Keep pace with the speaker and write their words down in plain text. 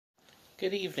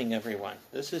Good evening, everyone.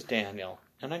 This is Daniel,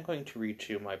 and I'm going to read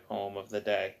to you my poem of the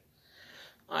day.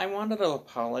 I wanted to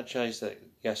apologize that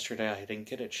yesterday I didn't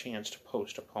get a chance to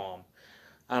post a poem.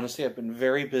 Honestly, I've been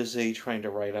very busy trying to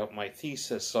write out my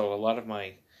thesis, so a lot of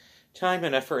my time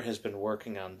and effort has been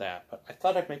working on that. But I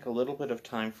thought I'd make a little bit of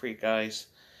time for you guys,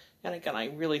 and again, I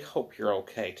really hope you're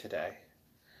okay today.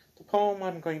 The poem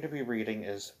I'm going to be reading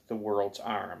is The World's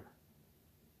Arm,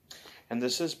 and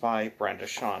this is by Brenda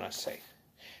Shaughnessy.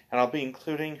 And I'll be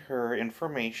including her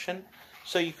information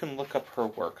so you can look up her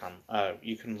work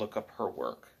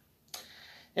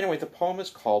Anyway, the poem is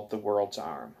called The World's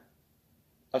Arm.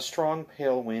 A strong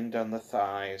pale wind on the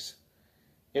thighs.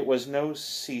 It was no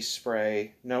sea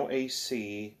spray, no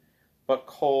AC, but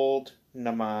cold,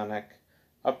 mnemonic,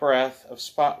 a breath of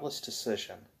spotless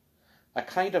decision. A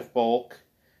kind of bulk,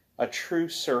 a true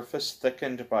surface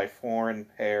thickened by foreign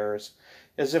pears,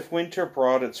 as if winter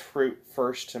brought its fruit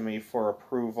first to me for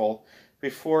approval,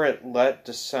 before it let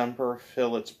December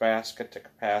fill its basket to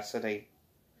capacity.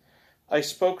 I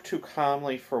spoke too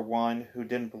calmly for one who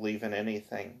didn't believe in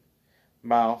anything,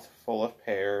 mouth full of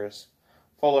pears,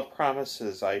 full of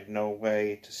promises I'd no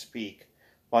way to speak,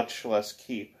 much less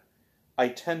keep. I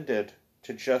tended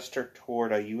to gesture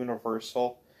toward a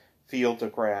universal field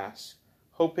of grass,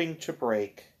 hoping to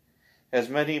break as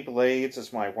many blades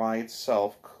as my wide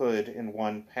self could in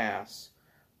one pass,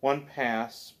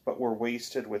 but were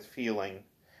wasted with feeling,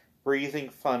 breathing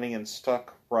funny and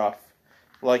stuck rough,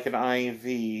 like an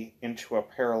IV into a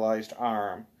paralyzed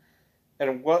arm.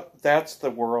 And that's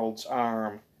the world's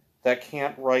arm that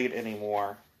can't write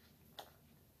anymore,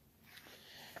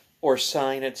 or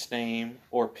sign its name,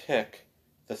 or pick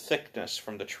the thickness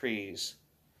from the trees.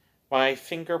 My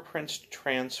fingerprints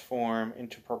transform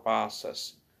into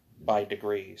proboscis by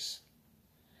degrees.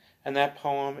 And that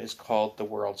poem is called The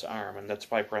World's Arm, and that's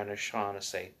by Brenda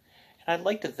Shaughnessy. And I'd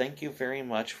like to thank you very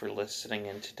much for listening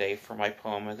in today for my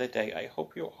poem of the day. I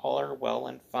hope you all are well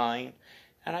and fine,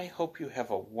 and I hope you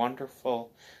have a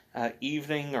wonderful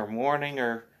evening or morning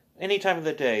or any time of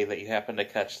the day that you happen to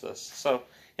catch this. So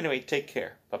anyway, take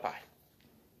care. Bye-bye.